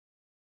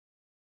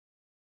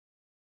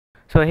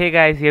So hey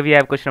guys, here we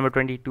have question number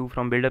 22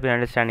 from Build Up Your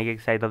Understanding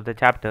exercise of the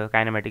chapter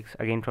Kinematics,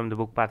 again from the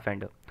book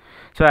Pathfinder.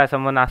 So as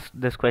someone asked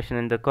this question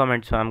in the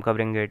comments, so I'm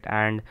covering it,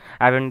 and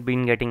I haven't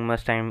been getting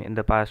much time in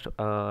the past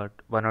 1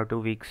 or 2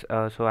 weeks,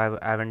 so I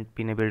haven't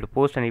been able to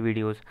post any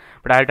videos,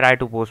 but I'll try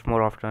to post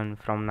more often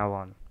from now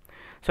on.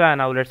 So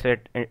now let's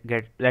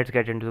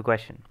get into the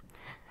question.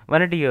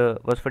 When a deer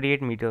was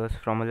 48 meters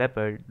from a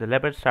leopard, the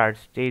leopard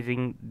starts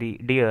chasing the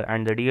deer,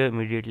 and the deer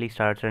immediately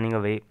starts running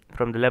away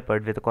from the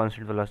leopard with a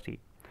constant velocity.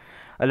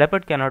 A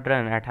leopard cannot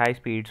run at high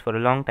speeds for a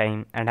long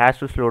time and has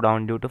to slow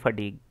down due to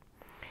fatigue.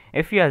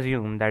 If we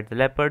assume that the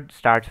leopard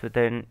starts with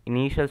an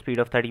initial speed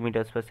of 30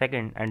 meters per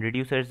second and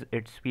reduces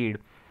its speed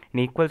in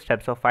equal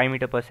steps of 5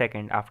 meters per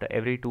second after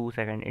every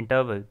 2-second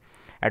interval,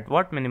 at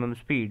what minimum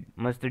speed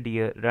must the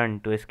deer run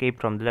to escape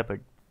from the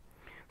leopard?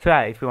 So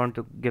yeah, if you want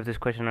to give this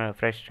question a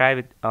fresh try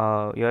with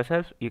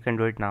yourself, you can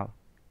do it now.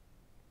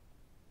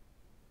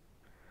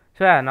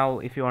 So yeah, now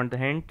if you want the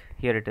hint,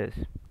 here it is.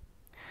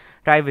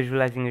 Try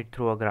visualizing it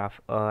through a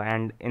graph,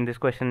 and in this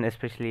question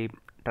especially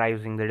try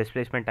using the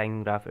displacement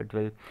time graph. It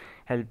will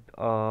help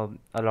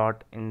a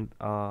lot in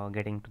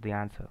getting to the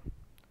answer.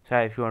 So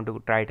if you want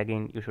to try it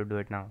again, you should do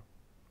it now.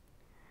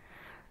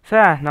 So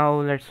yeah,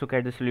 now let's look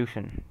at the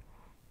solution,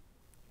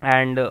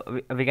 and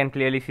we can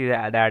clearly see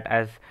that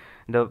as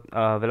the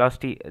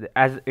velocity,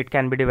 as it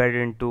can be divided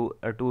into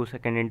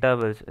 2-second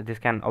intervals, this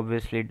can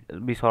obviously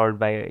be solved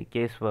by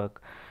casework,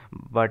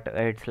 but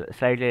it's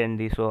slightly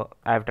lengthy, so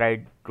I've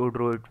tried to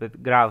draw it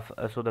with graph,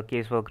 so the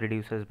casework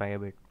reduces by a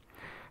bit.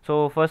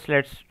 So first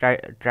let's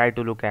try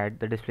to look at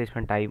the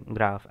displacement time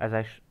graph, as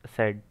I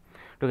said,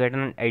 to get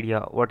an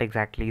idea what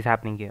exactly is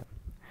happening here.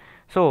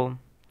 So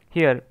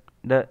here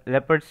the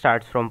leopard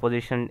starts from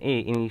position A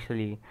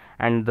initially,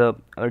 and the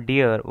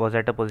deer was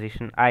at a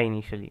position I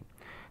initially.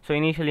 So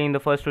initially in the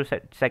first 2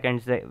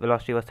 seconds the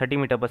velocity was 30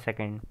 meter per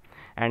second,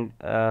 and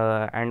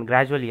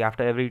gradually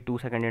after every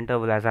 2-second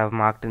interval, as I have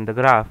marked in the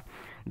graph,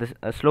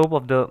 the slope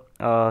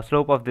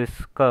of this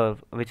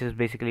curve, which is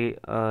basically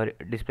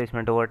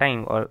displacement over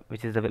time, or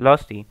which is the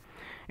velocity,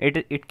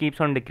 it keeps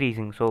on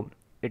decreasing. So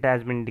it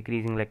has been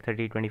decreasing like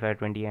 30, 25,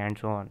 20 and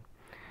so on,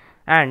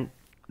 and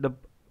the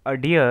a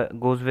deer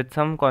goes with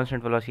some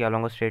constant velocity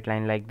along a straight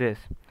line like this.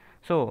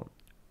 So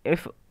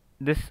if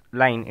this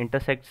line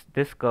intersects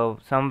this curve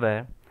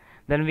somewhere,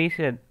 then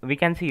we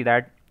can see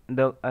that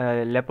the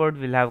leopard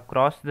will have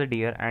crossed the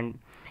deer, and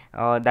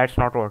that's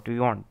not what we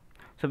want.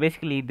 So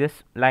basically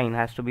this line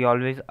has to be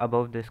always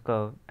above this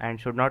curve and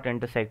should not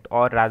intersect,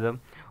 or rather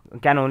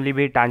can only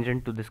be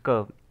tangent to this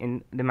curve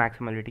in the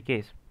maximality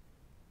case.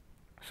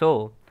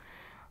 So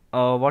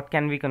what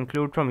can we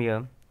conclude from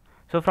here?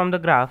 So from the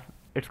graph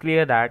it's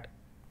clear that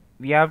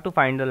we have to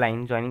find the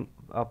line joining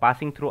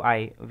passing through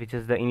I, which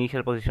is the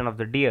initial position of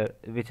the deer,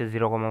 which is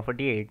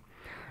 0,48,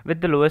 with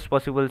the lowest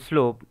possible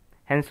slope,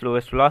 hence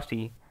lowest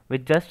velocity,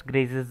 which just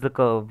grazes the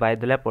curve by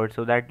the leopard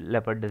so that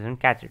leopard doesn't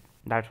catch it.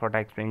 That's what I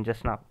explained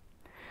just now.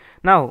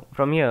 Now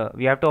from here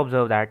we have to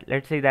observe that,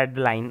 let's say that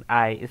the line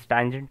I is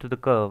tangent to the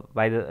curve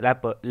by the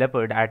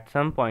leopard at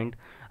some point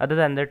other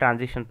than the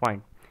transition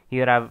point.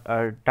 Here I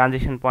have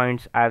transition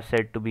points I have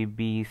said to be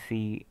B,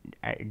 C,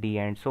 D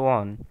and so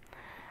on,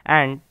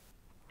 and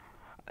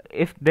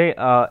if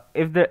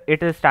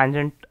it is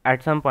tangent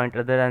at some point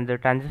other than the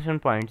transition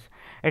points,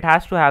 it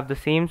has to have the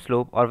same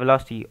slope or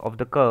velocity of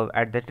the curve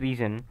at that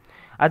region,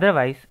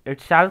 otherwise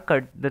it shall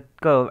cut the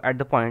curve at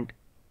the point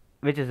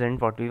which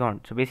isn't what we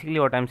want. So basically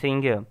what I'm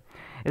saying here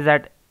is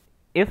that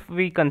if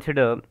we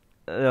consider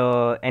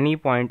any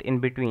point in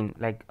between,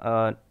 like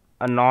a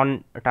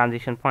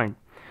non-transition point,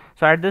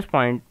 so at this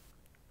point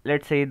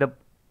let's say the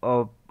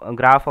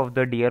graph of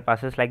the deer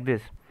passes like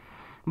this,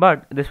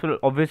 but this will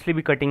obviously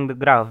be cutting the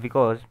graph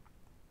because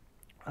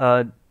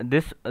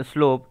this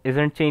slope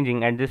isn't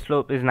changing and this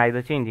slope is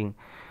neither changing.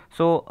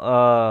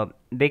 So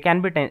they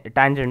can be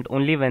tangent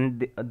only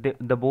when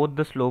both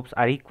the slopes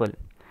are equal.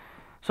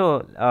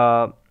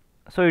 So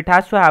so it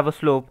has to have a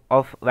slope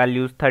of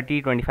values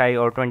 30, 25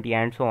 or 20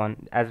 and so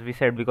on, as we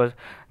said, because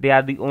they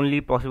are the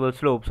only possible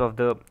slopes of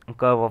the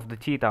curve of the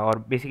cheetah, or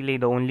basically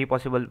the only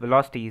possible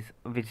velocities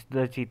which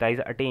the cheetah is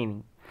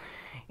attaining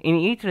in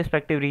each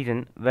respective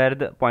region where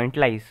the point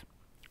lies.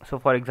 So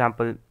for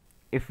example,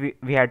 if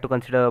we had to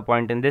consider a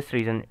point in this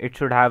region, it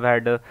should have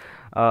had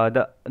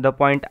the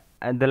point,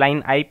 the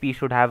line IP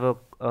should have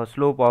a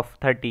slope of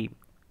 30.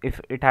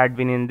 If it had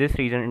been in this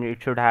region,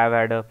 it should have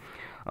had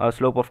a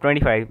slope of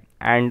 25,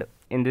 and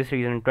in this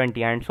region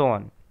 20 and so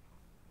on.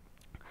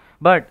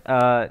 But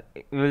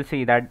we will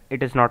see that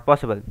it is not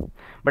possible.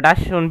 But as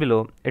shown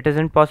below, it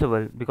isn't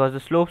possible because the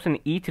slopes in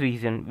each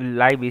region will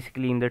lie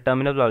basically in the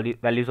terminal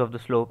values of the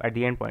slope at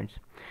the endpoints.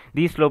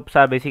 These slopes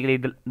are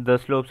basically the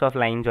slopes of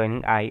line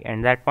joining I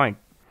and that point.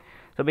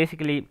 So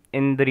basically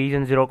in the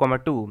region 0,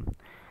 2,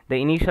 the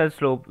initial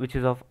slope, which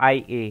is of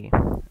IA,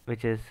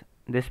 which is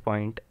this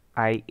point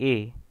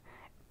IA,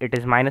 it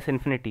is minus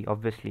infinity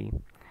obviously,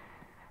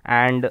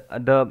 and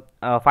the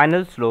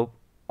final slope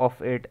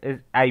of it is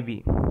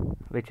IB,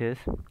 which is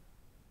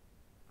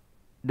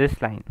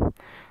this line.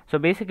 So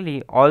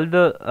basically all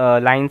the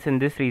lines in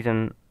this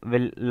region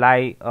will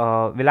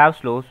have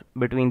slopes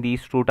between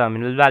these two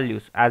terminal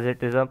values, as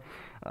it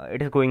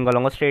is going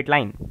along a straight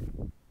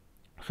line.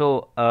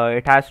 So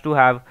it has to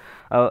have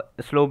a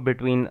slope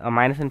between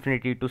minus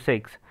infinity to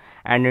 6,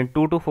 and in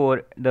 2 to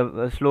 4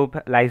 the slope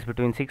lies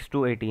between 6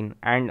 to 18.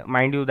 And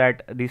mind you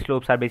that these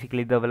slopes are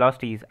basically the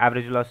velocities,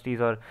 average velocities,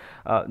 or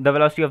the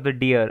velocity of the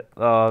deer,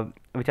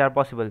 which are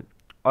possible,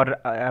 or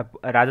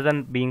rather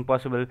than being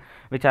possible,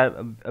 which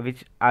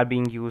are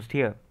being used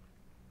here.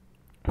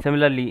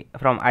 Similarly,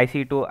 from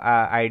IC to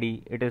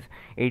ID, it is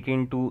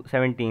 18 to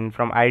 17.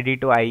 From ID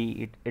to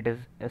IE, it is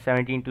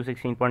 17 to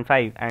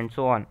 16.5, and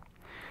so on.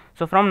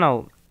 So from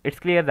now, it's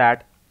clear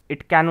that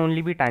it can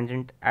only be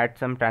tangent at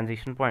some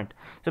transition point.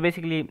 So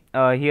basically,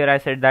 here I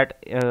said that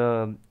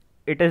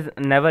it is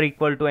never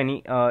equal to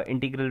any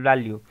integral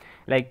value.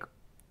 Like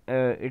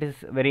it is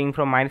varying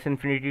from minus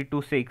infinity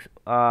to 6,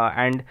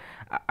 and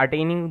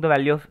attaining the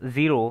value of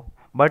 0,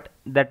 but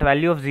that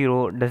value of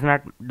 0 does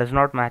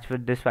not match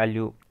with this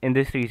value in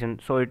this region,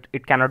 so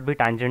it cannot be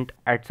tangent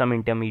at some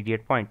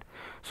intermediate point.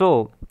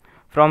 So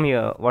from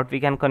here, what we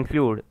can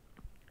conclude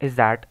is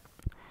that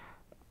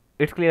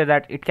it's clear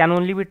that it can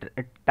only be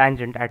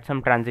tangent at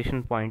some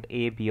transition point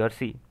A, B, or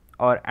C,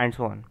 or and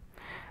so on.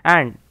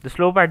 And the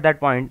slope at that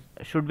point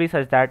should be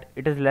such that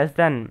it is less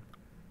than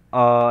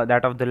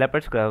that of the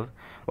leopard's curve,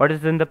 what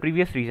is in the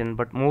previous region,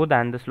 but more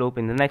than the slope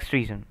in the next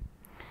region.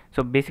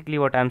 So basically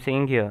what I'm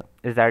saying here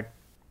is that,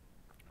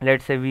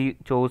 let's say we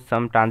chose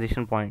some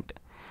transition point.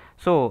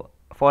 So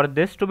for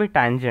this to be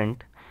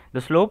tangent,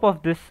 the slope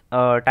of this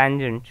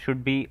tangent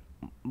should be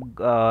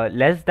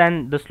less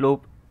than the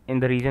slope in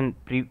the region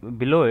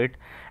below it,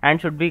 and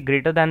should be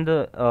greater than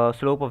the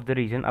slope of the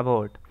region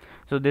above it.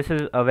 So this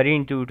is very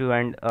intuitive,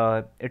 and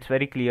it's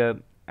very clear,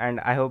 and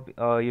I hope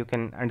you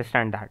can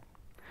understand that.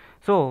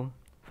 So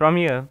from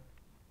here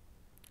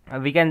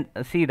we can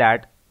see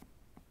that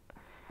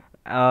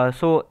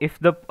so if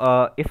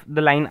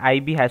the line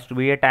IB has to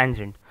be a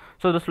tangent,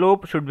 so the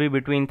slope should be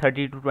between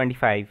 30 to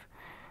 25.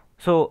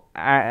 So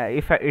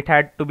if it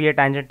had to be a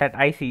tangent at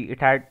IC,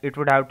 it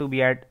would have to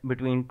be at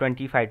between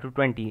 25 to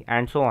 20,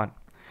 and so on.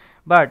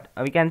 But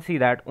we can see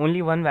that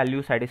only one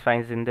value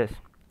satisfies in this,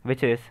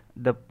 which is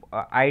the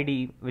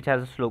ID, which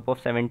has a slope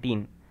of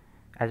 17,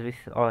 as we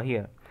saw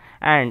here,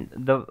 and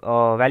the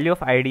value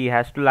of ID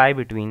has to lie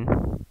between,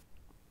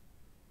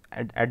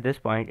 at this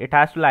point it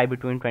has to lie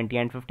between 20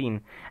 and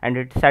 15, and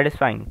it's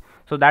satisfying.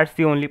 So that's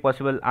the only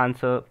possible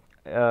answer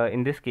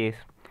in this case.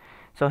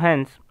 So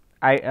hence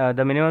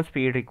the minimum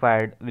speed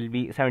required will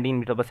be 17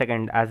 meter per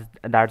second, as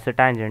that's the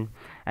tangent.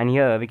 And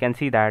here we can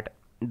see that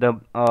the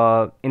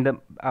in the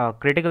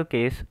critical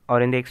case,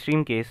 or in the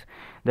extreme case,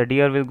 the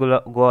deer will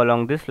go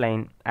along this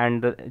line,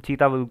 and the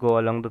cheetah will go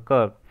along the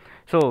curve.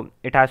 So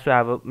it has to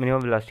have a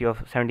minimum velocity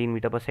of 17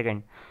 meter per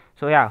second.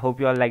 So yeah,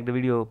 hope you all like the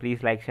video.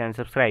 Please like, share, and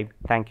subscribe.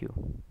 Thank you.